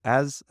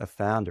as a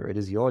founder, it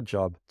is your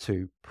job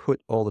to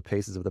put all the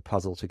pieces of the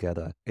puzzle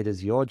together. It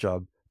is your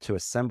job to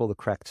assemble the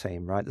crack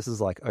team, right? This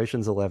is like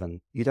Ocean's 11.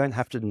 You don't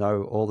have to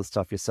know all the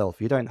stuff yourself.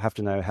 You don't have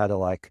to know how to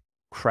like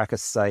crack a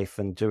safe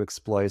and do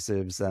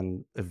explosives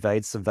and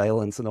evade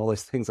surveillance and all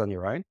those things on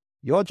your own.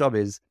 Your job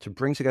is to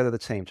bring together the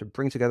team, to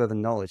bring together the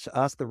knowledge, to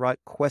ask the right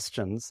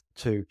questions,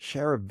 to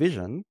share a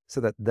vision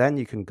so that then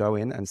you can go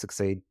in and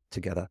succeed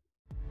together.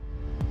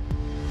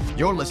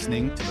 You're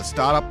listening to the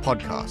Startup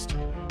Podcast,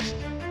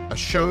 a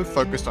show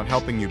focused on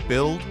helping you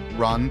build,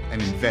 run,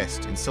 and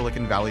invest in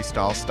Silicon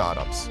Valley-style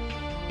startups.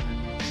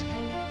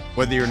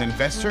 Whether you're an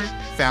investor,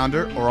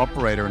 founder, or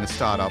operator in a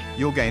startup,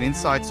 you'll gain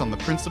insights on the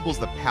principles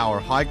that power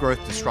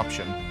high-growth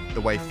disruption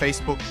the way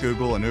Facebook,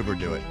 Google, and Uber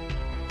do it.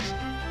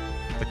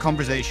 The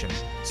conversation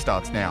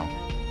starts now.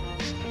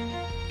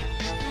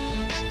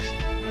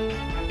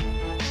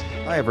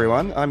 Hi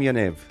everyone, I'm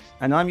Yaniv.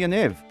 And I'm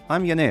Yaniv.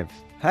 I'm Yaniv.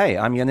 Hey,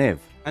 I'm Yaniv.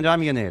 And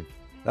I'm Yaniv.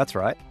 That's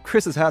right.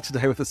 Chris is out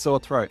today with a sore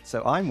throat,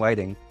 so I'm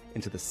wading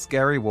into the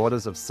scary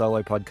waters of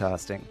solo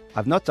podcasting.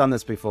 I've not done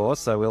this before,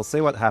 so we'll see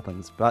what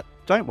happens, but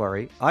don't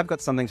worry, I've got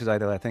something today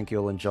that I think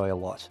you'll enjoy a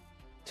lot.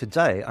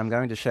 Today, I'm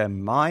going to share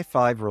my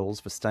 5 rules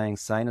for staying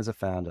sane as a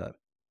founder.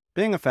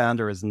 Being a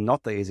founder is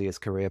not the easiest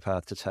career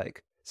path to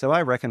take, so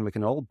I reckon we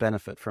can all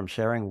benefit from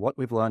sharing what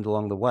we've learned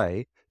along the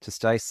way to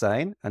stay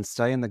sane and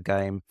stay in the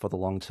game for the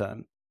long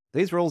term.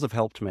 These rules have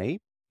helped me.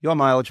 Your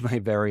mileage may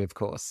vary, of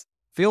course.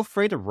 Feel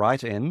free to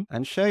write in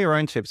and share your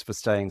own tips for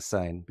staying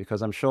sane,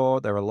 because I'm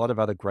sure there are a lot of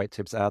other great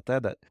tips out there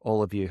that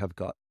all of you have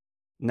got.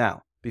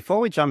 Now,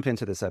 before we jump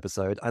into this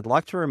episode, I'd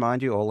like to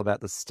remind you all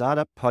about the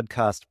Startup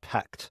Podcast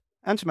Pact,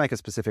 and to make a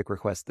specific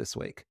request this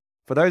week.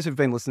 For those who've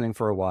been listening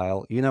for a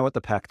while, you know what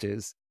the pact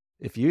is.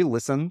 If you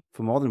listen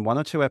for more than 1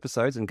 or 2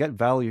 episodes and get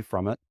value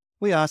from it,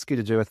 we ask you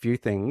to do a few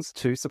things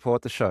to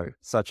support the show,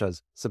 such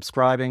as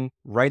subscribing,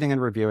 rating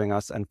and reviewing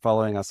us, and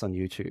following us on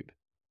YouTube.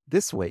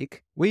 This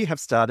week, we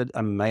have started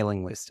a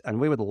mailing list, and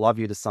we would love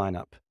you to sign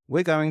up.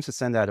 We're going to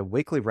send out a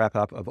weekly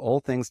wrap-up of all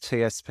things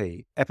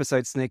TSP,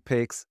 episode sneak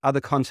peeks,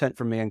 other content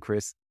from me and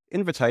Chris,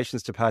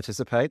 invitations to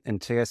participate in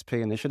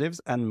TSP initiatives,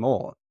 and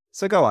more.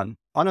 So go on,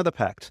 honor the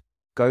pact.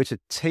 Go to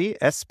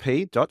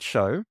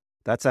tsp.show,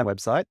 that's our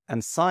website,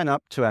 and sign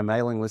up to our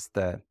mailing list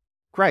there.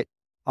 Great,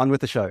 on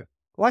with the show.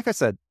 Like I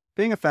said,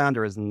 being a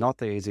founder is not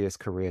the easiest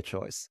career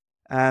choice.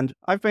 And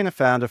I've been a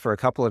founder for a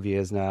couple of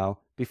years now.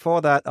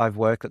 Before that, I've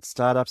worked at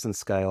startups and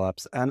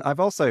scale-ups, and I've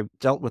also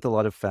dealt with a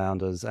lot of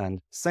founders and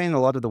seen a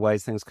lot of the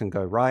ways things can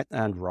go right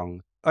and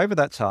wrong. Over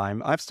that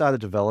time, I've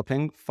started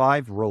developing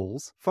 5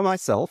 rules for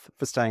myself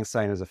for staying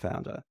sane as a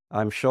founder.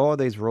 I'm sure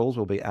these rules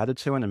will be added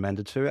to and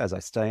amended to as I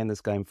stay in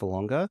this game for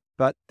longer,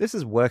 but this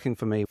is working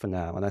for me for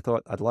now, and I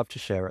thought I'd love to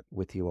share it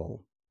with you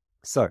all.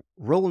 So,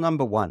 rule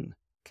number 1,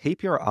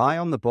 keep your eye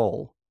on the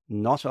ball,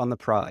 not on the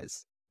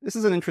prize. This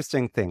is an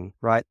interesting thing,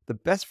 right? The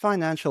best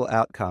financial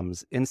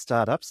outcomes in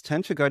startups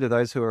tend to go to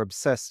those who are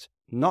obsessed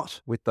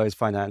not with those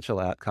financial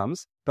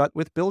outcomes, but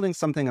with building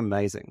something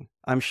amazing.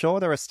 I'm sure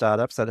there are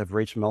startups that have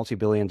reached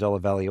multi-billion-dollar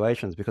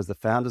valuations because the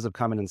founders have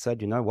come in and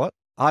said, you know what?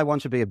 I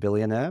want to be a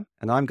billionaire,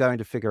 and I'm going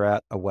to figure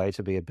out a way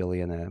to be a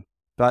billionaire.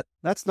 But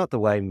that's not the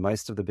way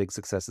most of the big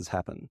successes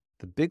happen.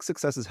 The big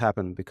successes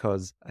happen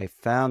because a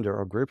founder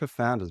or group of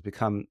founders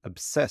become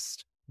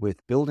obsessed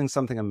with building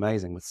something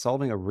amazing, with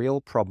solving a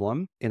real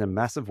problem in a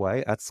massive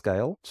way at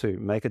scale to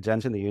make a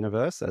dent in the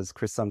universe, as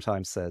Chris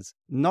sometimes says,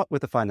 not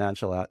with the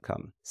financial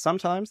outcome.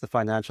 Sometimes the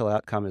financial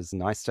outcome is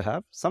nice to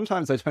have.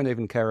 Sometimes they don't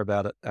even care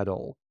about it at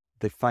all.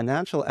 The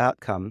financial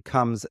outcome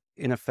comes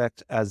in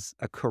effect as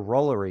a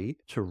corollary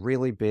to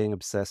really being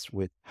obsessed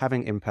with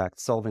having impact,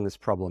 solving this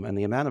problem. And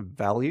the amount of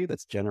value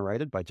that's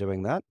generated by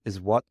doing that is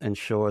what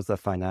ensures the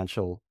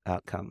financial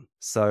outcome.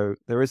 So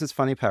there is this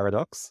funny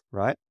paradox,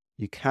 right?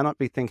 You cannot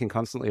be thinking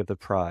constantly of the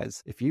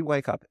prize. If you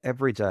wake up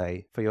every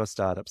day for your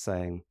startup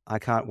saying, I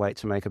can't wait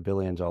to make $1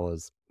 billion,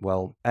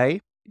 well,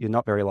 A, you're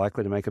not very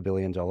likely to make $1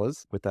 billion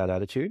with that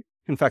attitude.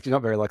 In fact, you're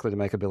not very likely to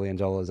make $1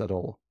 billion at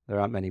all. There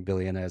aren't many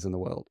billionaires in the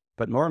world.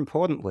 But more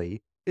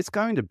importantly, it's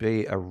going to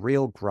be a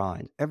real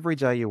grind. Every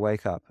day you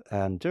wake up,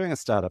 and doing a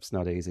startup's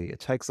not easy. It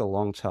takes a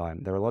long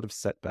time. There are a lot of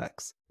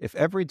setbacks. If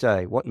every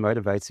day what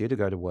motivates you to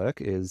go to work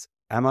is,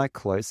 am I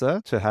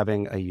closer to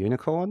having a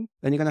unicorn?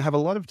 Then you're going to have a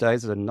lot of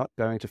days that are not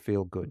going to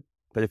feel good.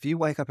 But if you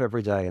wake up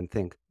every day and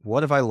think,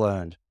 what have I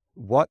learned?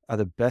 What are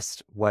the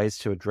best ways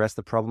to address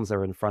the problems that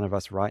are in front of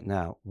us right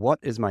now? What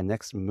is my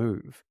next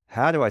move?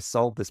 How do I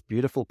solve this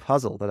beautiful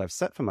puzzle that I've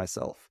set for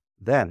myself?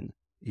 Then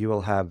you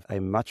will have a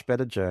much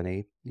better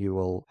journey. You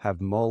will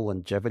have more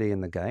longevity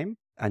in the game,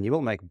 and you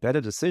will make better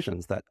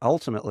decisions that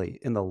ultimately,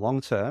 in the long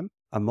term,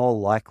 are more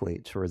likely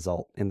to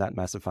result in that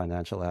massive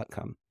financial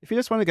outcome. If you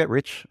just want to get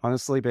rich,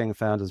 honestly, being a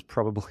founder is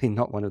probably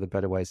not one of the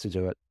better ways to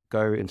do it.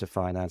 Go into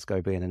finance,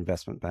 go be an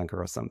investment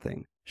banker or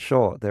something.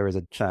 Sure, there is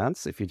a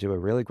chance, if you do a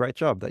really great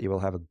job, that you will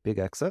have a big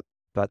exit,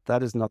 but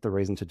that is not the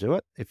reason to do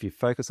it. If you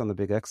focus on the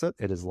big exit,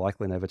 it is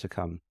likely never to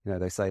come. You know,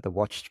 they say the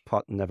watched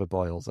pot never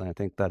boils, and I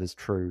think that is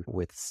true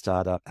with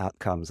startup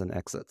outcomes and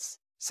exits.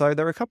 So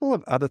there are a couple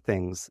of other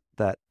things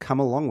that come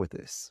along with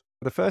this.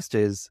 The first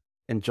is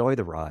enjoy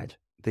the ride.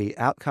 The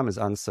outcome is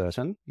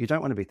uncertain. You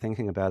don't want to be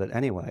thinking about it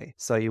anyway.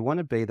 So you want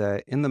to be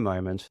there in the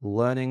moment,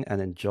 learning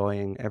and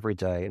enjoying every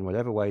day in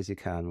whatever ways you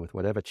can, with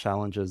whatever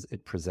challenges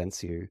it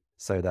presents you,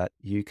 so that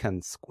you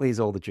can squeeze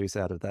all the juice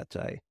out of that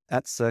day.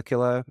 At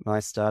Circular, my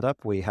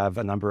startup, we have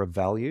a number of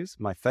values.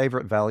 My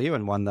favorite value,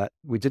 and one that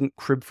we didn't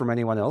crib from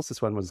anyone else,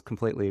 this one was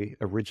completely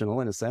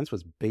original in a sense,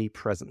 was be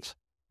present.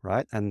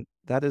 Right? And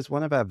that is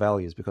one of our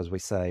values, because we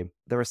say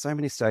there are so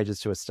many stages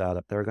to a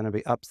startup. There are going to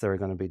be ups, there are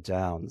going to be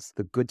downs.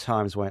 The good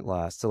times won't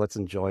last, so let's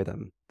enjoy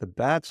them. The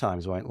bad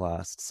times won't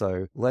last,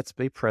 so let's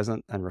be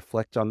present and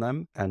reflect on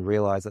them and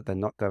realize that they're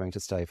not going to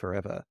stay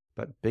forever.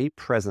 But be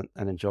present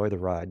and enjoy the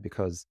ride,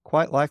 because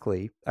quite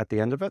likely at the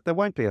end of it, there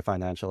won't be a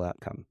financial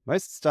outcome.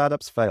 Most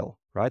startups fail,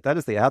 right? That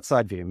is the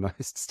outside view.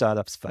 Most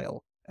startups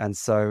fail. And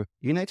so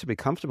you need to be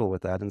comfortable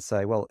with that and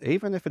say, well,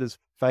 even if it is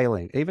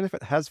failing, even if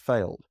it has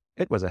failed,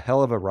 it was a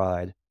hell of a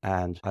ride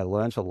and I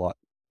learned a lot.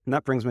 And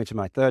that brings me to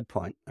my third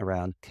point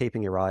around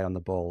keeping your eye on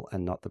the ball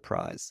and not the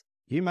prize.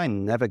 You may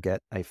never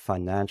get a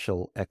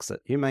financial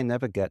exit. You may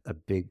never get a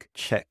big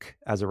check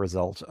as a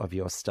result of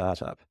your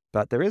startup,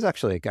 but there is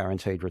actually a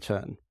guaranteed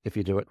return if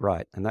you do it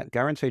right. And that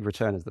guaranteed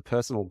return is the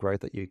personal growth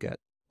that you get.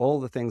 All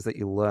the things that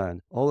you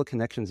learn, all the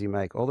connections you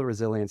make, all the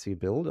resilience you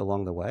build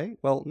along the way,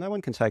 well, no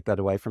one can take that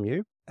away from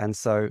you. And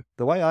so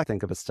the way I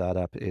think of a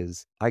startup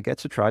is I get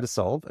to try to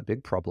solve a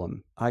big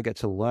problem. I get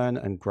to learn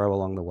and grow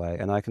along the way.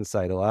 And I can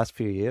say the last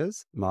few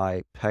years,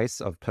 my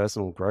pace of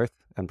personal growth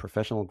and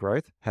professional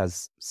growth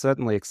has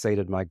certainly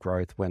exceeded my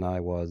growth when I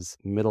was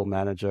middle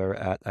manager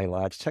at a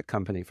large tech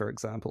company, for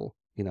example.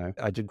 You know,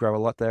 I did grow a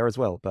lot there as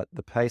well, but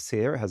the pace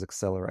here has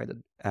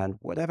accelerated. And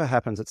whatever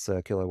happens at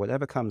Circular,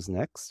 whatever comes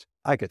next,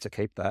 I get to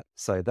keep that.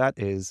 So that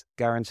is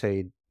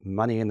guaranteed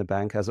money in the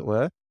bank, as it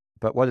were.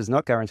 But what is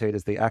not guaranteed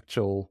is the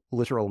actual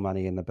literal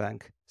money in the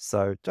bank.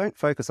 So don't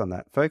focus on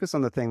that. Focus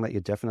on the thing that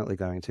you're definitely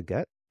going to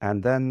get,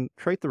 and then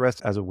treat the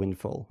rest as a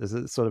windfall. There's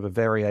a sort of a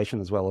variation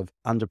as well of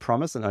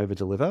under-promise and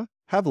over-deliver.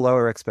 Have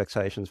lower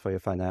expectations for your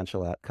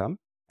financial outcome.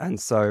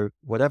 And so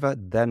whatever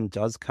then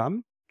does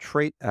come,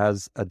 treat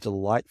as a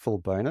delightful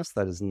bonus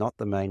that is not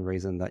the main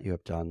reason that you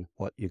have done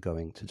what you're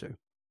going to do.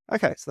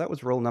 Okay, so that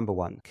was rule number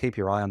 1. Keep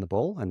your eye on the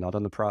ball and not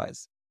on the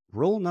prize.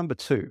 Rule number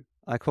 2,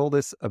 I call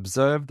this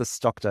observe the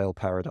Stockdale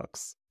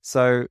paradox.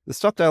 So the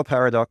Stockdale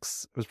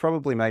paradox was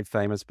probably made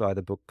famous by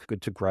the book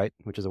Good to Great,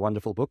 which is a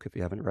wonderful book. If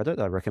you haven't read it,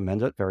 I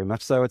recommend it very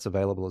much so. It's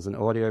available as an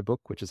audio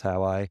book, which is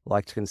how I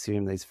like to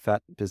consume these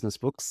fat business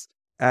books.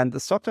 And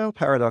the Stockdale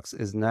paradox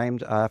is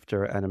named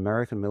after an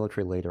American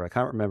military leader, I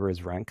can't remember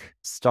his rank,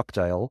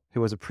 Stockdale,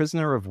 who was a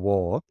prisoner of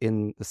war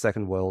in the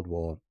Second World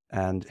War.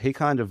 And he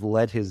kind of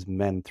led his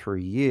men through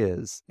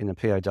years in a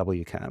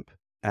POW camp.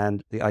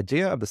 And the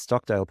idea of the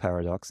Stockdale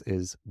paradox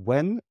is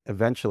when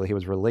eventually he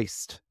was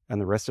released and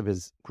the rest of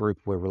his group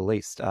were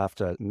released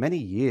after many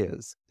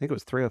years, I think it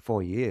was 3 or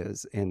 4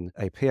 years in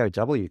a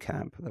POW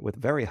camp with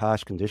very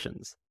harsh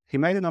conditions, he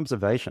made an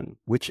observation,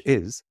 which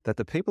is that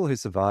the people who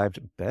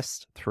survived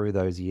best through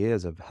those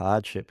years of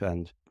hardship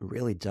and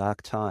really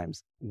dark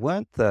times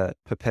weren't the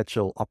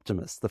perpetual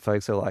optimists, the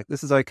folks who are like,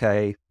 this is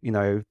okay, you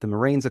know, the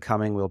Marines are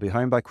coming, we'll be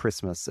home by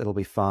Christmas, it'll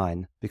be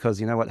fine. Because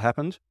you know what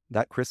happened?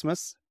 That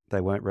Christmas,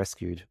 they weren't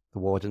rescued. The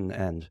war didn't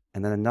end.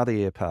 And then another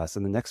year passed,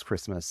 and the next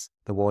Christmas,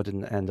 the war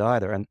didn't end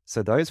either. And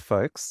so those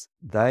folks,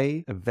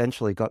 they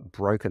eventually got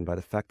broken by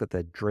the fact that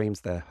their dreams,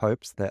 their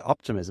hopes, their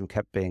optimism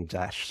kept being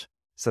dashed.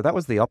 So that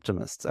was the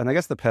optimists. And I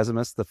guess the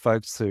pessimists, the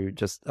folks who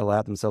just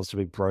allowed themselves to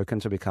be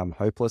broken, to become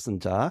hopeless and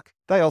dark,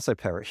 they also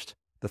perished.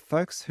 The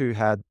folks who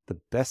had the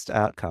best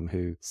outcome,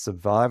 who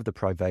survived the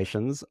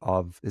privations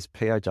of this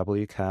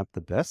POW camp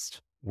the best,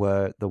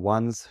 were the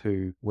ones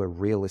who were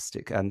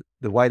realistic. And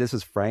the way this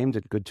is framed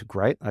at Good to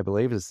Great, I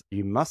believe, is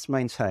you must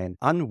maintain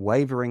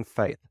unwavering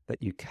faith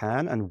that you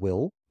can and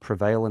will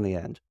prevail in the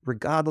end,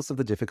 regardless of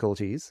the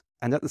difficulties,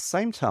 and at the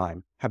same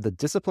time have the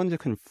discipline to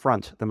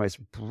confront the most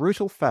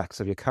brutal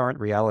facts of your current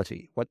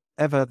reality,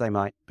 whatever they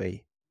might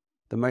be.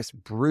 The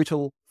most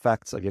brutal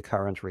facts of your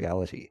current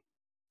reality.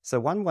 So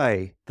one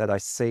way that I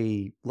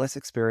see less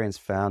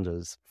experienced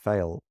founders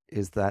fail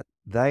is that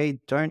they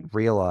don't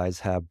realize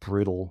how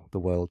brutal the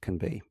world can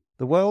be.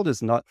 The world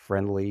is not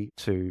friendly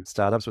to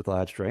startups with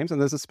large dreams, and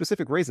there's a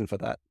specific reason for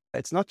that.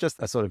 It's not just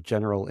a sort of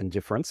general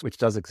indifference, which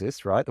does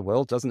exist, right? The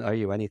world doesn't owe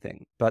you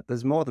anything, but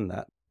there's more than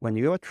that. When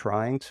you are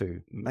trying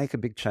to make a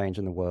big change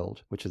in the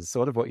world, which is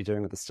sort of what you're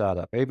doing with a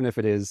startup, even if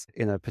it is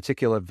in a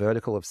particular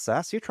vertical of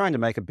SaaS, you're trying to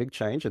make a big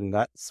change in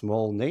that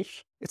small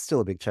niche, it's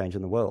still a big change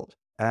in the world.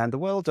 And the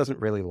world doesn't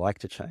really like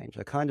to change.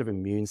 A kind of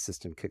immune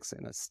system kicks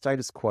in, a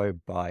status quo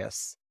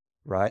bias,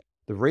 right?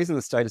 The reason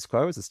the status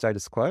quo is the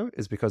status quo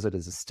is because it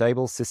is a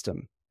stable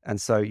system.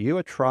 And so you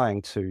are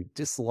trying to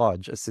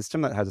dislodge a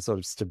system that has a sort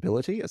of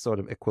stability, a sort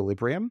of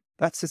equilibrium.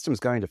 That system is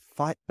going to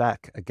fight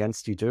back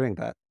against you doing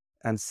that.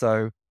 And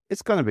so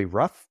it's going to be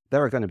rough.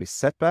 There are going to be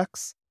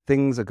setbacks.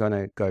 Things are going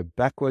to go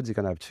backwards. You're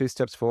going to have 2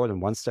 steps forward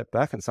and 1 step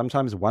back, and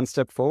sometimes 1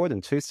 step forward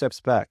and 2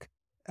 steps back.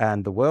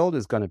 And the world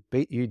is going to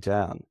beat you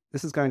down.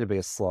 This is going to be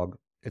a slog.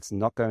 It's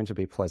not going to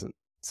be pleasant.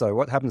 So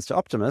what happens to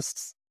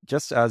optimists,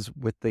 just as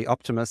with the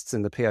optimists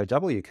in the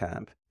POW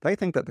camp, they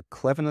think that the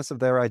cleverness of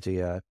their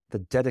idea, the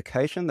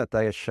dedication that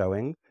they are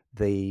showing,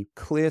 the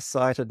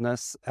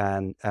clear-sightedness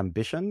and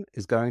ambition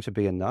is going to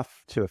be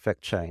enough to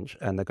affect change,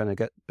 and they're going to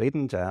get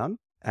beaten down.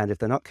 And if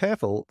they're not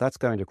careful, that's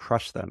going to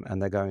crush them,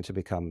 and they're going to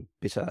become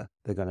bitter.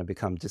 They're going to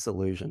become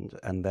disillusioned,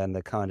 and then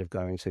they're kind of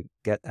going to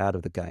get out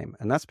of the game.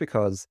 And that's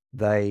because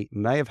they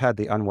may have had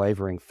the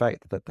unwavering faith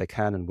that they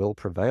can and will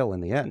prevail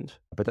in the end.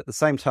 But at the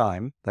same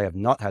time, they have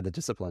not had the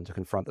discipline to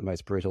confront the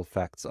most brutal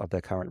facts of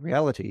their current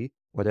reality,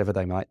 whatever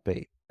they might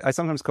be. I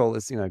sometimes call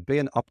this, be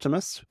an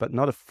optimist, but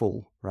not a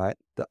fool, right?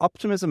 The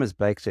optimism is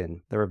baked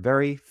in. There are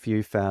very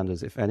few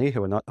founders, if any,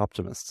 who are not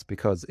optimists,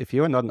 because if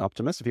you are not an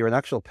optimist, if you're an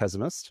actual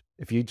pessimist,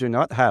 if you do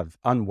not have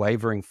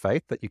unwavering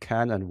faith that you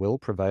can and will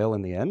prevail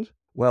in the end,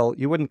 well,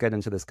 you wouldn't get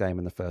into this game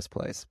in the first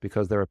place,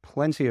 because there are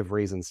plenty of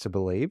reasons to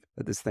believe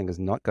that this thing is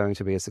not going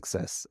to be a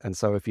success. And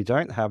so if you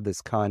don't have this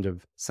kind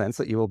of sense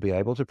that you will be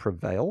able to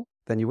prevail,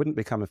 then you wouldn't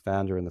become a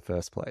founder in the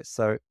first place.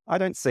 So I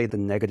don't see the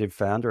negative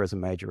founder as a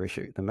major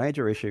issue. The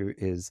major issue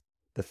is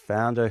the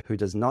founder who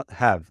does not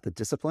have the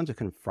discipline to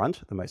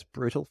confront the most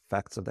brutal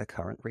facts of their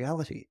current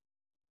reality.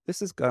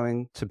 This is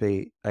going to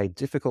be a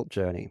difficult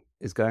journey.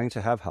 It's going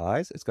to have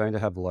highs, it's going to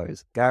have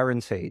lows,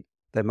 guaranteed.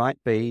 There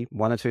might be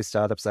one or two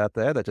startups out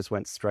there that just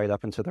went straight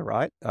up and to the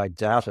right. I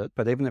doubt it,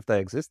 but even if they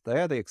exist, they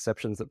are the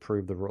exceptions that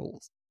prove the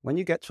rules. When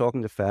you get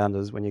talking to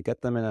founders, when you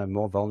get them in a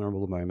more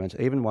vulnerable moment,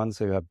 even ones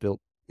who have built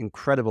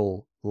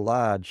incredible,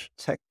 large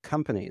tech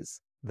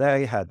companies,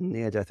 they had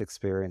near-death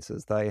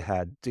experiences. They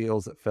had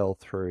deals that fell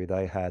through.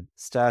 They had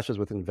stashes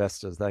with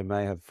investors. They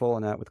may have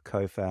fallen out with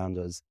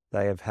co-founders.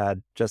 They have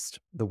had just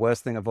the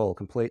worst thing of all,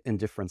 complete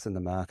indifference in the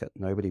market,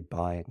 nobody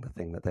buying the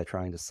thing that they're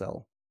trying to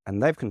sell.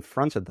 And they've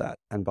confronted that.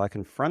 And by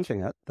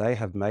confronting it, they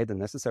have made the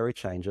necessary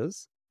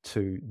changes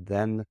to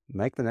then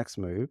make the next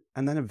move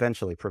and then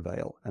eventually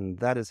prevail. And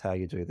that is how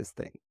you do this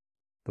thing.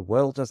 The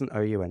world doesn't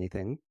owe you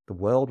anything. The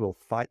world will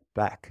fight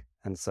back.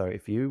 And so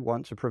if you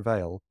want to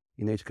prevail,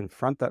 you need to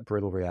confront that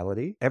brutal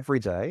reality every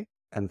day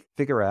and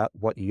figure out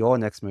what your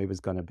next move is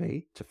going to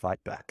be to fight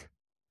back.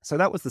 So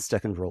that was the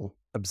second rule.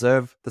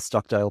 Observe the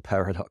Stockdale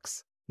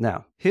paradox.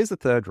 Now, here's the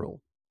third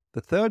rule.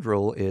 The third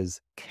rule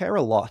is care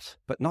a lot,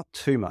 but not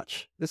too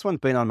much. This one's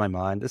been on my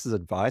mind. This is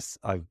advice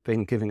I've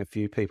been giving a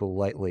few people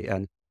lately,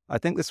 and I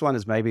think this one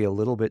is maybe a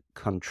little bit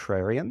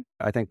contrarian.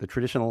 I think the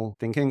traditional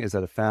thinking is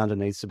that a founder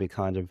needs to be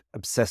kind of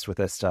obsessed with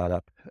their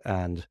startup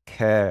and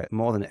care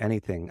more than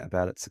anything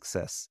about its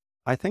success.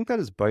 I think that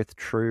is both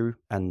true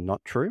and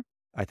not true.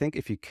 I think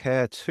if you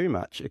care too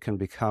much, it can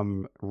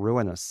become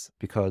ruinous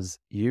because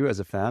you as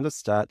a founder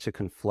start to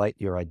conflate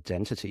your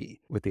identity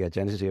with the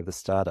identity of the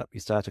startup. You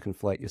start to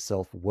conflate your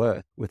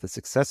self-worth with the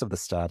success of the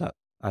startup.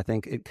 I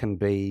think it can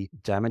be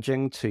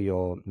damaging to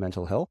your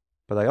mental health.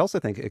 But I also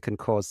think it can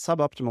cause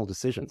suboptimal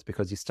decisions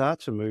because you start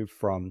to move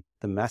from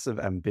the massive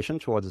ambition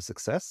towards a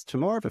success to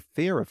more of a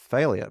fear of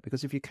failure.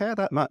 Because if you care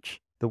that much,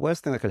 the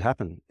worst thing that could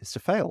happen is to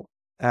fail.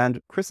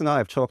 And Chris and I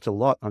have talked a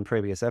lot on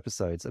previous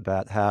episodes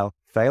about how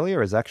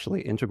failure is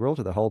actually integral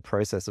to the whole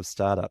process of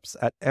startups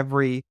at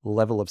every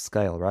level of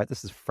scale, right?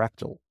 This is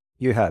fractal.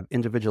 You have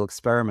individual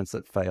experiments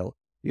that fail.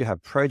 You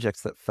have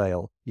projects that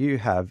fail. You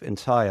have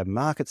entire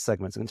market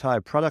segments, entire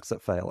products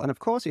that fail. And of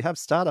course, you have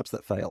startups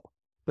that fail.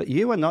 But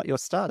you are not your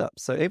startup.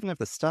 So even if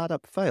the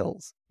startup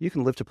fails, you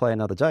can live to play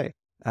another day.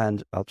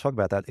 And I'll talk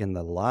about that in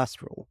the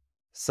last rule.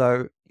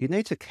 So you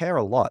need to care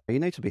a lot. You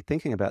need to be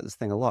thinking about this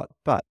thing a lot.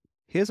 But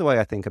here's the way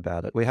I think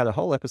about it. We had a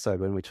whole episode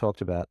when we talked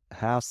about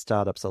how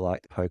startups are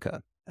like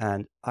poker.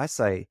 And I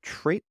say,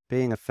 treat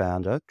being a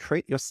founder,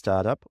 treat your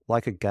startup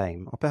like a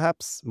game, or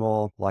perhaps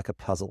more like a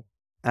puzzle.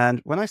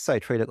 And when I say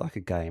treat it like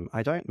a game,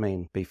 I don't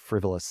mean be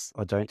frivolous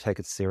or don't take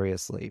it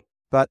seriously.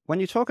 But when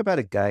you talk about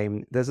a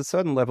game, there's a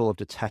certain level of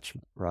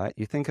detachment, right?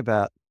 You think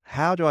about,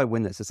 how do I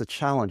win this? It's a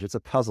challenge. It's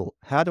a puzzle.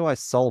 How do I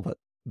solve it?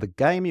 The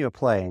game you're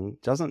playing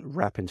doesn't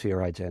wrap into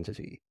your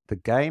identity. The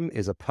game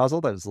is a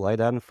puzzle that is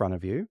laid out in front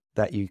of you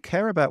that you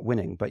care about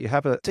winning, but you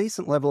have a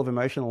decent level of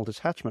emotional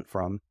detachment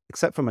from,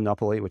 except for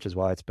Monopoly, which is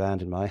why it's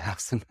banned in my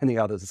house and many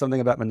others. There's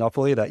something about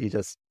Monopoly that you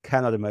just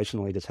cannot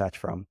emotionally detach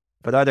from.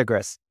 But I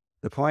digress.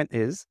 The point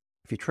is,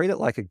 if you treat it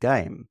like a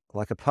game,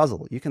 like a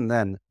puzzle, you can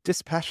then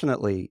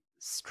dispassionately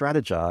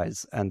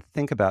strategize and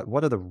think about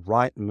what are the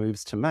right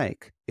moves to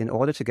make in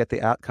order to get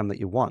the outcome that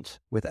you want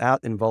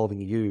without involving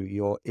you,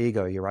 your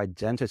ego, your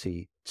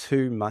identity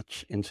too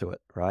much into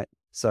it, right?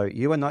 So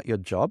you are not your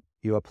job.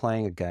 You are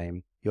playing a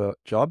game. Your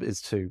job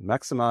is to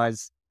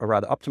maximize, or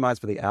rather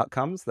optimize for the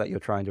outcomes that you're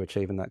trying to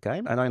achieve in that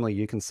game. And only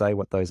you can say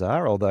what those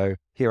are. Although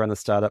here on the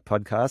Startup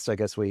Podcast, I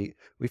guess we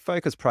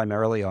focus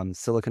primarily on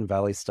Silicon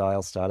Valley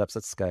style startups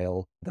at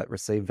scale that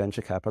receive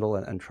venture capital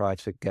and try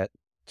to get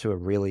to a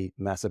really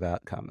massive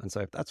outcome. And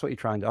so if that's what you're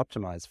trying to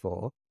optimize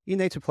for, You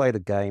need to play the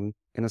game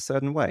in a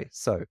certain way.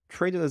 So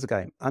treat it as a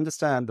game.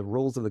 Understand the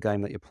rules of the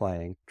game that you're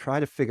playing. Try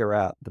to figure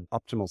out the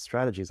optimal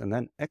strategies and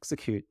then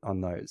execute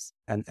on those.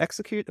 And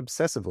execute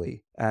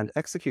obsessively and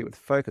execute with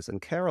focus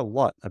and care a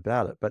lot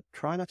about it, but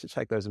try not to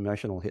take those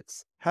emotional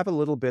hits. Have a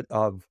little bit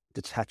of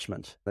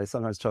detachment. They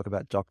sometimes talk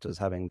about doctors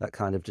having that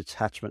kind of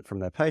detachment from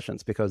their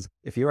patients, because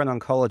if you're an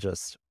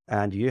oncologist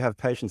and you have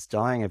patients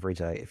dying every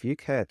day, if you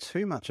care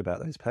too much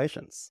about those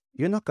patients,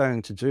 you're not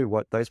going to do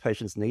what those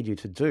patients need you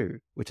to do,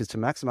 which is to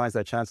maximize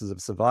their chances of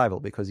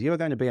survival, because you are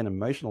going to be an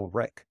emotional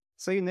wreck.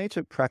 So you need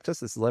to practice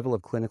this level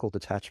of clinical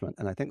detachment.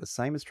 And I think the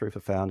same is true for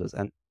founders,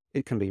 and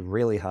it can be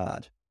really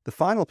hard. The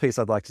final piece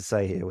I'd like to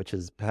say here, which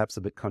is perhaps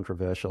a bit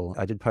controversial,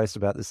 I did post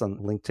about this on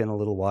LinkedIn a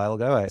little while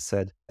ago. I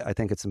said, I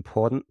think it's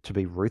important to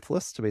be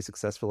ruthless to be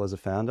successful as a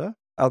founder.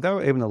 I'll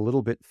go even a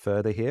little bit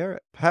further here,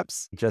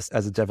 perhaps just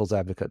as a devil's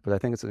advocate, but I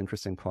think it's an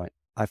interesting point.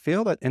 I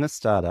feel that in a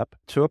startup,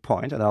 to a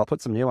point, and I'll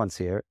put some nuance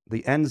here,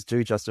 the ends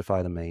do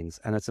justify the means.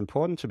 And it's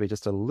important to be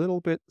just a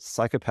little bit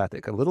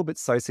psychopathic, a little bit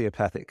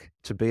sociopathic,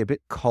 to be a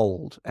bit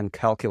cold and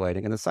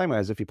calculating. In the same way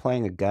as if you're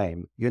playing a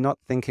game, you're not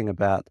thinking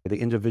about the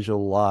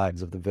individual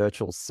lives of the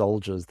virtual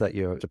soldiers that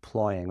you're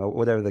deploying or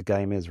whatever the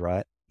game is,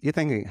 right? You're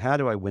thinking, how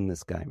do I win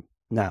this game?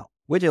 Now,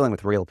 we're dealing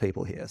with real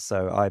people here,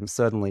 so I'm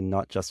certainly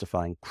not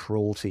justifying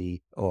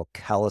cruelty or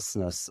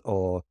callousness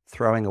or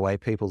throwing away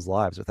people's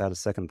lives without a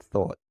second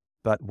thought.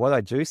 But what I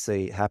do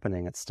see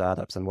happening at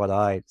startups, and what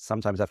I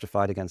sometimes have to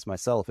fight against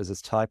myself, is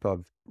this type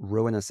of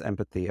ruinous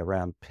empathy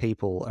around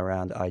people,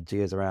 around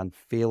ideas, around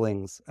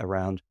feelings,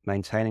 around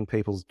maintaining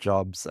people's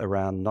jobs,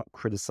 around not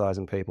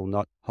criticizing people,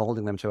 not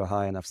holding them to a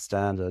high enough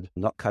standard,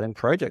 not cutting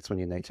projects when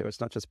you need to. It's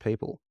not just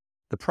people.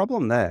 The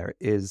problem there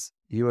is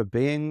you are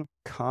being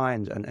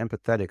kind and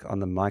empathetic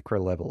on the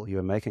micro level. You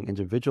are making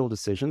individual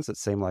decisions that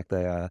seem like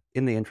they are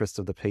in the interest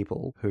of the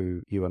people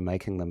who you are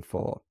making them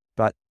for.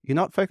 But you're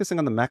not focusing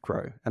on the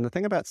macro. And the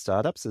thing about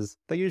startups is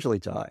they usually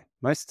die.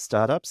 Most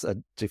startups are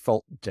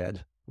default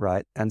dead,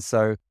 right? And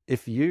so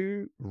if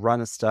you run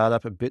a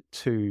startup a bit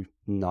too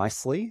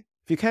nicely,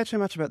 if you care too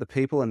much about the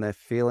people and their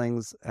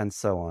feelings and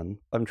so on,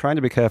 I'm trying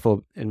to be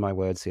careful in my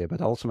words here,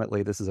 but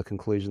ultimately this is a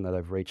conclusion that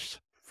I've reached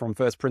from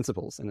first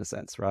principles in a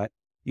sense, right?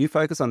 You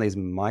focus on these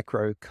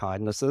micro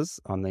kindnesses,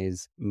 on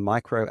these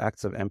micro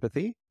acts of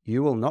empathy,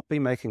 you will not be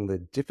making the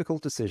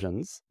difficult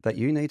decisions that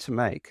you need to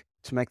make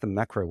the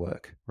macro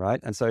work, right?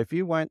 And so if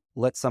you won't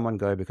let someone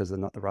go because they're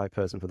not the right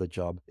person for the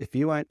job, if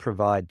you won't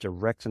provide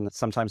direct and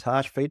sometimes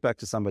harsh feedback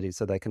to somebody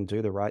so they can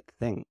do the right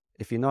thing,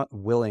 if you're not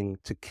willing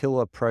to kill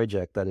a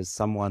project that is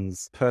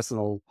someone's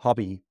personal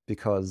hobby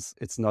because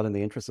it's not in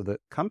the interest of the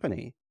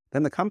company,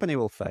 then the company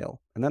will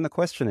fail. And then the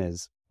question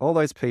is, all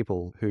those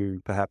people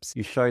who perhaps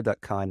you showed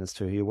that kindness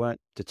to, who you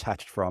weren't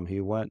detached from, who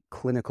you weren't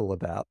clinical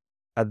about,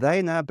 are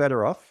they now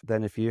better off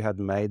than if you had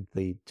made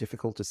the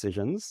difficult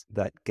decisions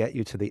that get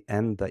you to the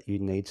end that you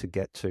need to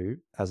get to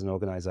as an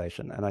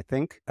organization? And I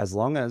think as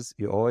long as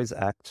you always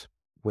act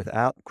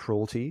without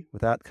cruelty,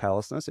 without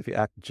callousness, if you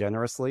act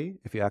generously,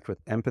 if you act with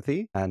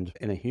empathy and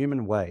in a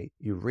human way,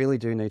 you really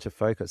do need to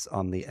focus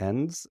on the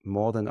ends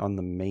more than on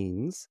the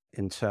means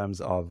in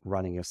terms of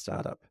running your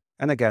startup.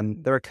 And again,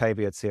 there are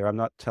caveats here. I'm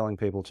not telling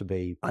people to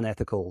be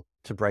unethical,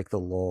 to break the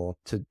law,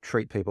 to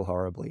treat people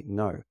horribly.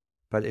 No.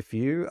 But if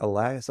you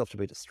allow yourself to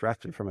be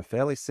distracted from a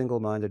fairly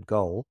single-minded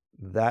goal,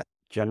 that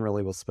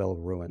generally will spell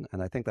ruin.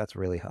 And I think that's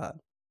really hard.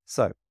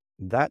 So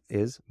that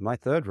is my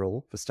third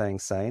rule for staying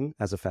sane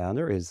as a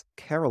founder, is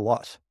care a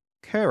lot.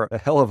 Care a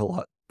hell of a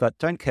lot, but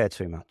don't care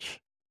too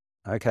much.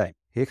 Okay,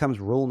 here comes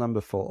rule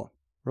number 4.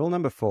 Rule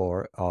number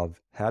 4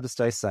 of how to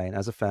stay sane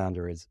as a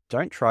founder is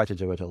don't try to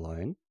do it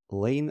alone.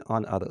 Lean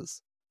on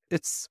others.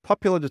 It's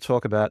popular to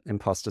talk about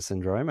imposter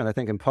syndrome, and I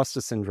think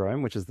imposter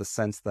syndrome, which is the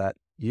sense that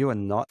you are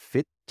not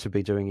fit to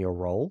be doing your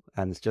role,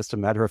 and it's just a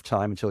matter of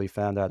time until you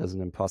found out as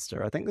an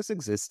imposter. I think this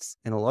exists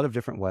in a lot of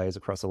different ways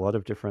across a lot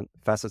of different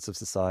facets of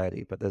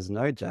society, but there's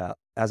no doubt,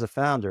 as a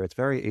founder, it's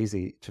very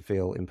easy to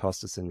feel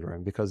imposter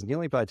syndrome because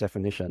nearly by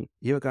definition,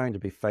 you are going to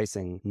be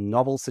facing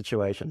novel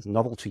situations,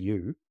 novel to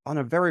you, on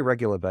a very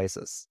regular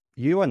basis.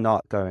 You are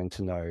not going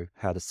to know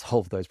how to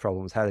solve those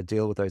problems, how to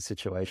deal with those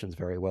situations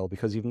very well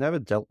because you've never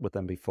dealt with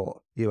them before.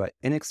 You are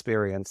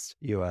inexperienced,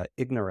 you are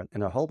ignorant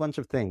in a whole bunch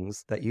of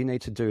things that you need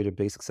to do to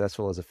be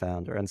successful as a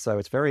founder. And so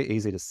it's very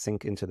easy to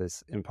sink into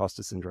this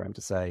imposter syndrome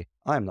to say,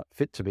 I'm not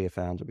fit to be a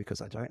founder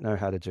because I don't know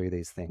how to do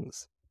these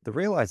things. The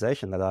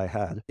realization that I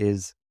had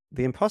is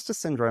the imposter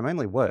syndrome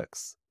only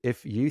works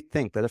if you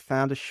think that a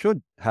founder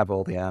should have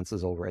all the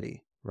answers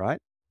already, right?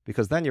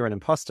 Because then you're an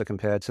imposter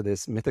compared to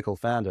this mythical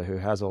founder who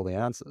has all the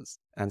answers.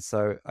 And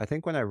so I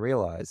think when I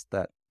realized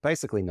that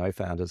basically no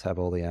founders have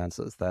all the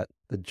answers, that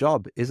the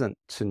job isn't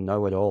to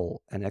know it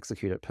all and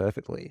execute it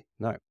perfectly.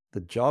 No, the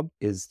job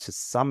is to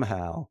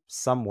somehow,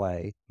 some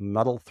way,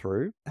 muddle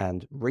through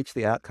and reach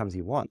the outcomes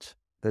you want.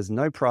 There's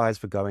no prize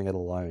for going it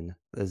alone.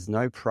 There's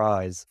no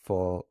prize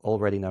for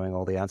already knowing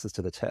all the answers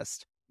to the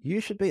test. You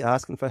should be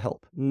asking for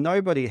help.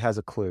 Nobody has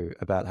a clue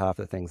about half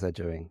the things they're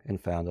doing in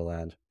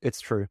Founderland.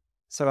 It's true.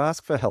 So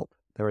ask for help.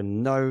 There are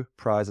no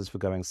prizes for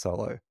going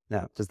solo.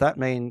 Now, does that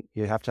mean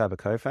you have to have a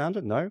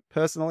co-founder? No.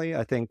 Personally,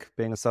 I think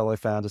being a solo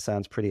founder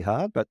sounds pretty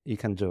hard, but you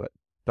can do it.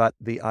 But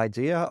the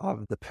idea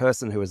of the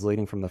person who is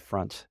leading from the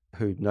front,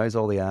 who knows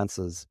all the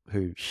answers,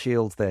 who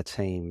shields their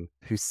team,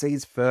 who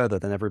sees further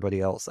than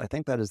everybody else, I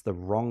think that is the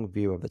wrong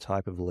view of the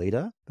type of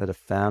leader that a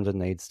founder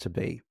needs to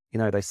be. You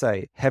know, they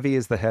say, heavy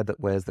is the head that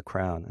wears the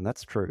crown, and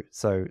that's true.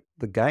 So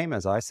the game,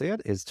 as I see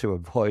it, is to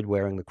avoid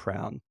wearing the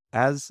crown.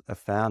 As a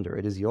founder,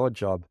 it is your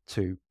job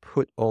to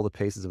put all the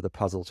pieces of the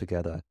puzzle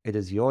together. It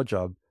is your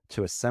job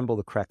to assemble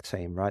the crack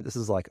team, right? This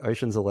is like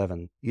Ocean's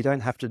 11. You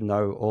don't have to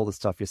know all the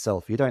stuff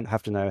yourself. You don't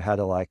have to know how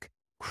to like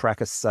crack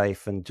a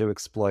safe and do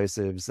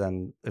explosives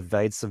and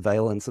evade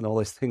surveillance and all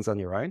those things on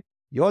your own.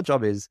 Your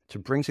job is to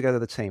bring together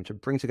the team, to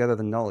bring together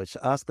the knowledge,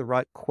 to ask the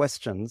right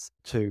questions,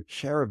 to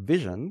share a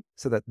vision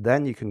so that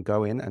then you can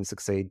go in and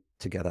succeed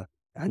together.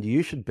 And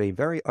you should be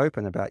very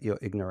open about your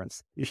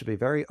ignorance. You should be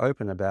very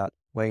open about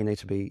where you need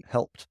to be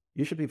helped.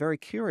 You should be very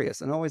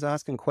curious and always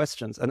asking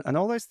questions. And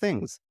all those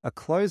things are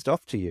closed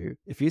off to you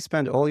if you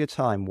spend all your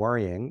time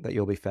worrying that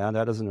you'll be found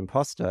out as an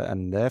imposter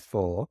and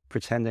therefore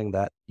pretending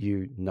that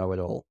you know it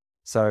all.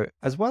 So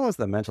as well as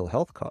the mental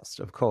health cost,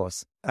 of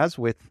course, as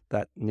with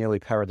that nearly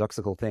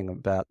paradoxical thing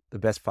about the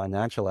best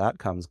financial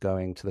outcomes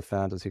going to the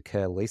founders who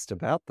care least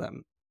about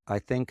them, I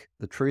think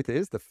the truth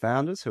is the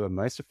founders who are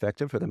most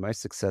effective, who are the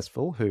most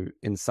successful, who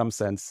in some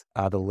sense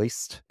are the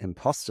least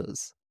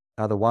imposters,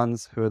 are the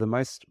ones who are the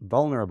most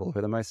vulnerable, who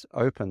are the most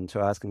open to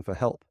asking for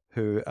help,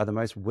 who are the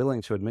most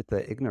willing to admit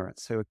their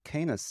ignorance, who are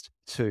keenest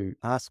to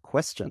ask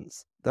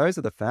questions. Those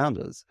are the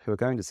founders who are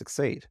going to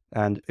succeed.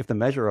 And if the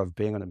measure of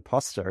being an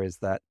imposter is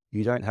that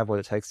you don't have what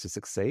it takes to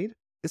succeed,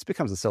 this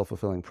becomes a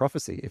self-fulfilling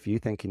prophecy if you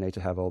think you need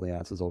to have all the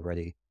answers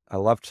already. I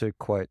love to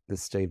quote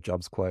this Steve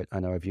Jobs quote. I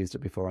know I've used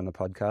it before on the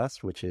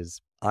podcast, which is,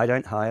 I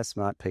don't hire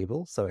smart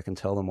people so I can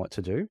tell them what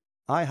to do.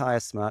 I hire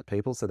smart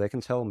people so they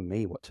can tell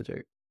me what to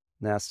do.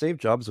 Now, Steve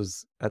Jobs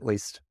was, at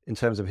least in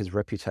terms of his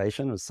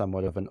reputation, was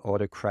somewhat of an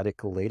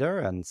autocratic leader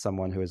and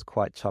someone who is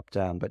quite top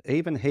down. But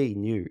even he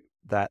knew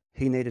that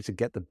he needed to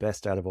get the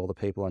best out of all the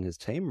people on his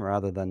team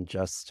rather than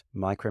just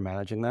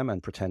micromanaging them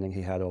and pretending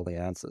he had all the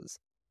answers.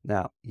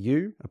 Now,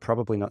 you are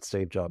probably not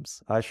Steve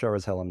Jobs. I sure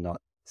as hell am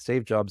not.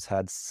 Steve Jobs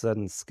had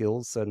certain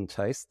skills, certain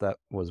tastes that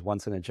was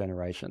once in a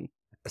generation.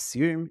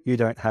 Assume you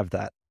don't have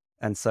that.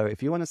 And so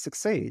if you want to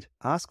succeed,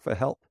 ask for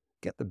help.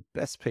 Get the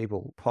best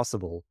people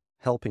possible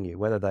helping you,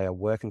 whether they are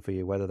working for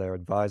you, whether they're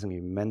advising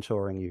you,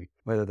 mentoring you,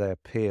 whether they're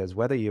peers,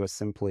 whether you are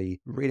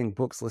simply reading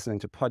books, listening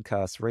to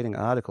podcasts, reading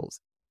articles.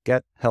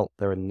 Get help.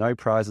 There are no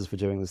prizes for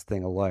doing this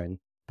thing alone,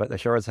 but there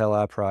sure as hell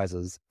are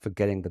prizes for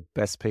getting the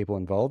best people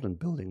involved and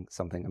building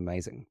something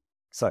amazing.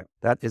 So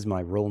that is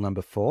my rule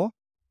number 4.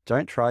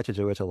 Don't try to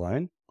do it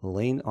alone.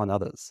 Lean on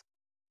others.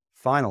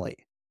 Finally,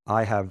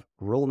 I have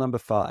rule number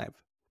 5,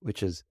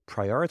 which is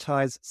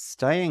prioritize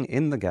staying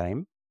in the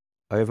game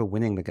over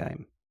winning the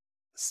game.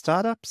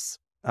 Startups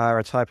are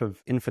a type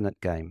of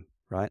infinite game,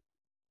 right?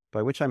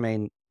 By which I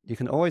mean you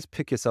can always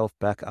pick yourself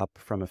back up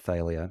from a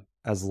failure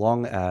as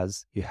long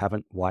as you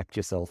haven't wiped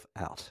yourself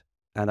out.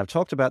 And I've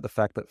talked about the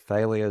fact that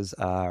failures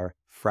are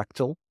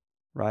fractal,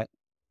 right?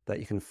 That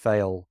you can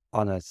fail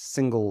on a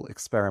single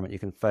experiment, you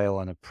can fail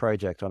on a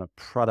project, on a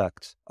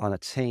product, on a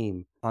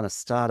team, on a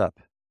startup,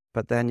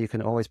 but then you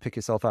can always pick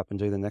yourself up and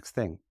do the next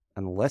thing,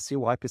 unless you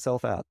wipe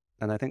yourself out.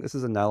 And I think this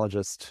is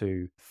analogous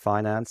to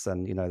finance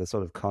and, you know, the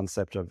sort of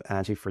concept of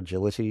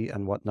anti-fragility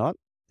and whatnot.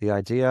 The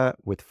idea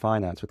with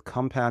finance, with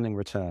compounding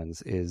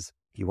returns, is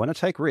you want to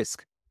take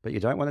risk, but you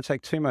don't want to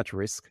take too much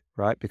risk,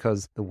 right?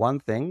 Because the one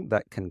thing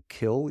that can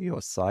kill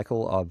your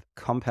cycle of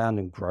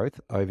compounding growth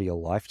over your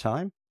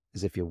lifetime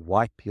is if you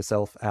wipe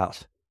yourself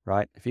out,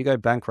 right? If you go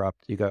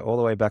bankrupt, you go all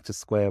the way back to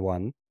square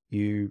one,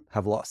 you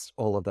have lost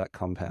all of that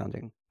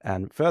compounding.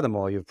 And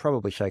furthermore, you've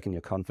probably shaken your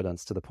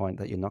confidence to the point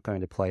that you're not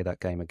going to play that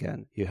game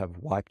again. You have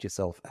wiped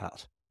yourself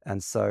out.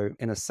 And so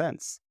in a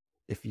sense,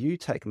 if you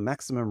take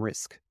maximum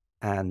risk,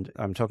 and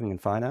I'm talking in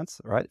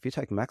finance, right? If you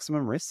take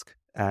maximum risk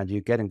and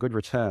you're getting good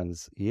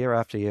returns year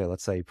after year,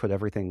 let's say you put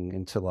everything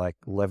into like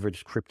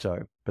leveraged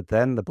crypto, but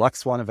then the black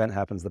swan event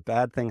happens, the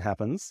bad thing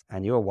happens,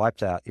 and you're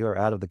wiped out, you're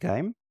out of the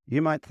game.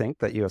 You might think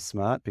that you're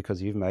smart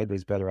because you've made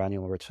these better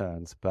annual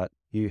returns, but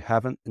you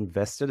haven't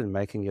invested in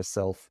making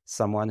yourself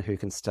someone who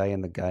can stay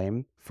in the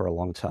game for a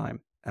long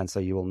time. And so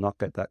you will not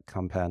get that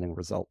compounding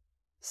result.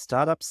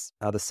 Startups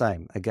are the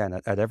same, again,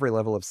 at every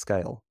level of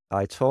scale.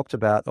 I talked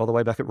about all the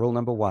way back at rule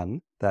number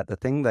 1, that the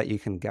thing that you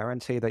can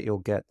guarantee that you'll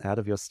get out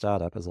of your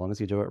startup, as long as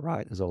you do it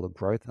right, is all the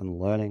growth and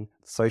learning,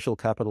 social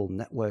capital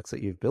networks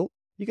that you've built.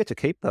 You get to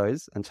keep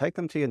those and take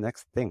them to your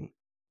next thing.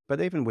 But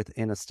even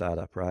within a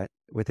startup, right?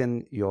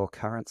 Within your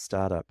current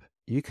startup,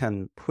 you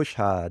can push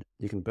hard,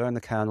 you can burn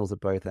the candles at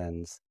both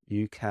ends,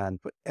 you can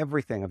put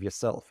everything of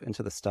yourself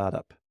into the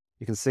startup.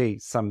 You can see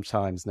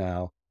sometimes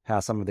now how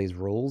some of these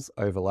rules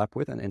overlap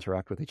with and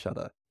interact with each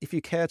other. If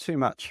you care too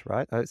much,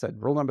 right? I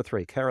said rule number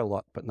 3, care a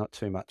lot, but not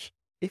too much.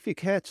 If you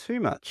care too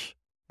much,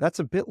 That's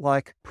a bit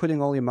like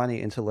putting all your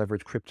money into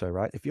leverage crypto,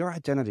 right? If your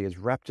identity is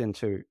wrapped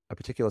into a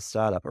particular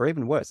startup, or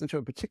even worse, into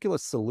a particular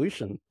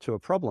solution to a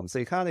problem, so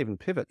you can't even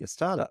pivot your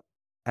startup,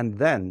 and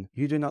then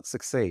you do not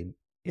succeed,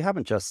 you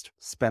haven't just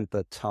spent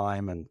the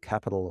time and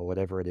capital or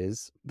whatever it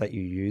is that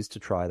you used to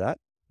try that.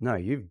 No,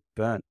 you've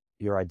burnt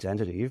your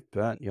identity. You've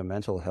burnt your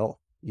mental health.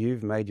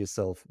 You've made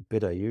yourself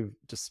bitter. You've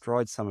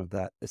destroyed some of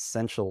that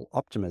essential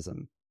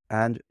optimism.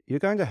 And you're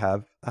going to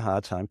have a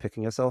hard time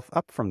picking yourself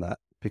up from that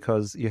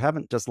because you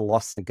haven't just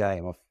lost the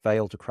game or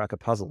failed to crack a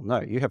puzzle.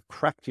 No, you have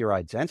cracked your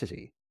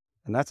identity.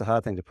 And that's a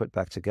hard thing to put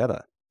back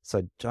together.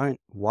 So don't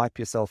wipe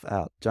yourself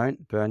out.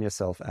 Don't burn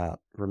yourself out.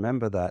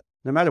 Remember that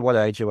no matter what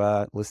age you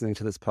are listening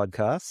to this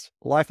podcast,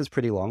 life is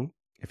pretty long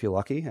if you're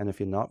lucky. And if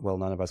you're not, well,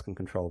 none of us can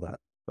control that.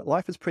 But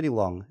life is pretty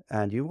long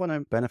and you want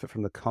to benefit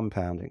from the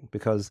compounding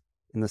because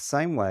in the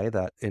same way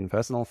that in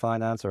personal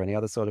finance or any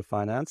other sort of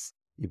finance,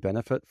 you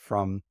benefit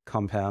from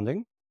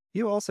compounding,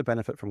 you also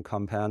benefit from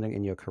compounding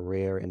in your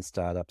career in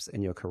startups,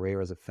 in your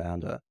career as a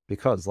founder.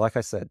 Because like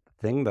I said,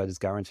 the thing that is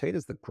guaranteed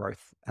is the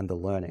growth and the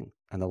learning.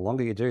 And the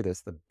longer you do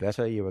this, the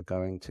better you are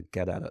going to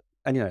get at it.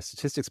 And,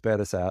 statistics bear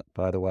this out,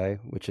 by the way,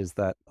 which is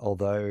that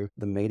although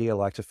the media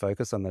like to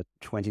focus on the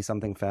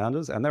 20-something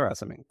founders, and there are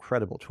some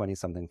incredible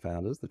 20-something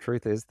founders, the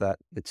truth is that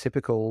the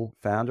typical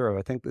founder, or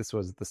I think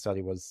the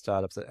study was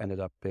startups that ended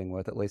up being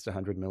worth at least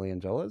 $100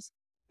 million.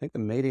 I think the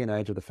median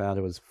age of the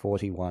founder was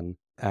 41.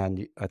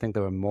 And I think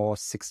there were more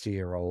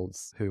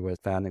 60-year-olds who were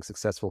founding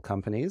successful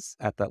companies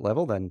at that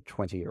level than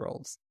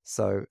 20-year-olds.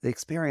 So the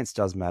experience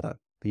does matter.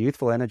 The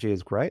youthful energy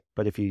is great,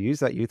 but if you use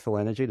that youthful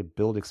energy to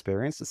build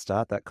experience, to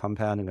start that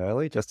compounding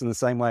early, just in the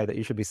same way that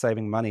you should be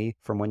saving money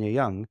from when you're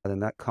young,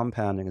 then that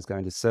compounding is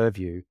going to serve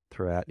you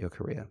throughout your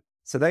career.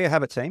 So there you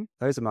have it, team.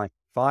 Those are my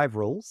 5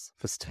 rules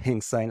for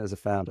staying sane as a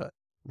founder.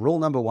 Rule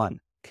number 1,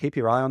 keep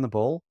your eye on the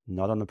ball,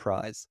 not on the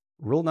prize.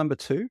 Rule number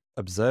 2,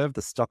 observe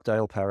the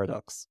Stockdale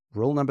paradox.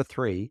 Rule number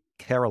 3,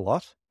 care a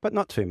lot, but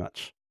not too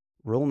much.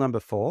 Rule number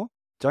 4,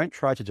 don't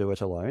try to do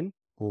it alone,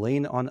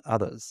 lean on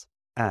others.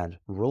 And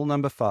rule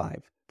number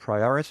 5,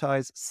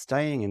 prioritize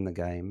staying in the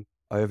game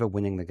over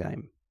winning the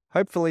game.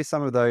 Hopefully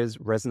some of those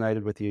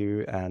resonated with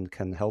you and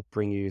can help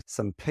bring you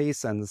some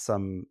peace and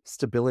some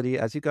stability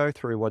as you go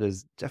through what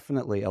is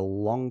definitely a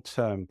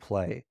long-term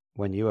play.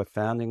 When you are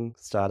founding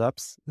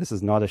startups, this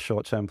is not a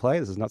short-term play.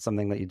 This is not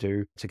something that you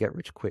do to get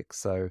rich quick.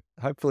 So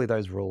hopefully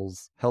those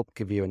rules help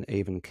give you an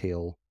even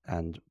keel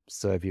and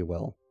serve you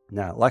well.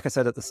 Now, like I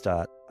said at the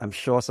start, I'm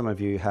sure some of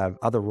you have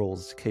other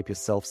rules to keep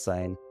yourself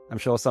sane. I'm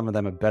sure some of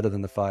them are better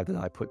than the 5 that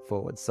I put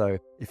forward. So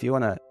if you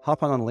want to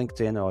hop on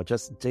LinkedIn or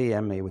just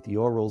DM me with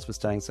your rules for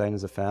staying sane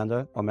as a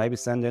founder, or maybe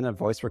send in a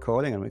voice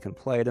recording and we can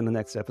play it in the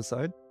next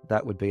episode,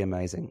 that would be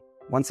amazing.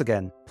 Once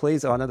again,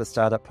 please honor the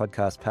Startup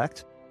Podcast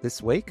Pact. This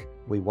week,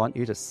 we want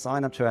you to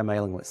sign up to our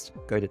mailing list.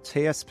 Go to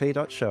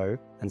tsp.show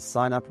and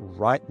sign up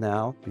right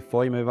now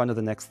before you move on to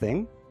the next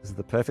thing. This is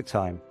the perfect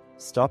time.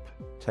 Stop,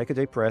 take a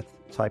deep breath,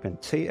 type in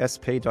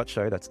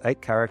tsp.show, that's 8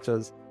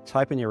 characters,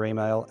 type in your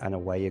email, and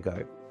away you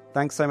go.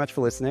 Thanks so much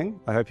for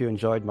listening. I hope you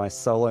enjoyed my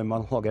solo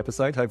monologue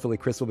episode. Hopefully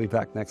Chris will be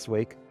back next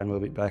week and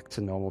we'll be back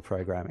to normal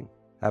programming.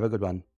 Have a good one.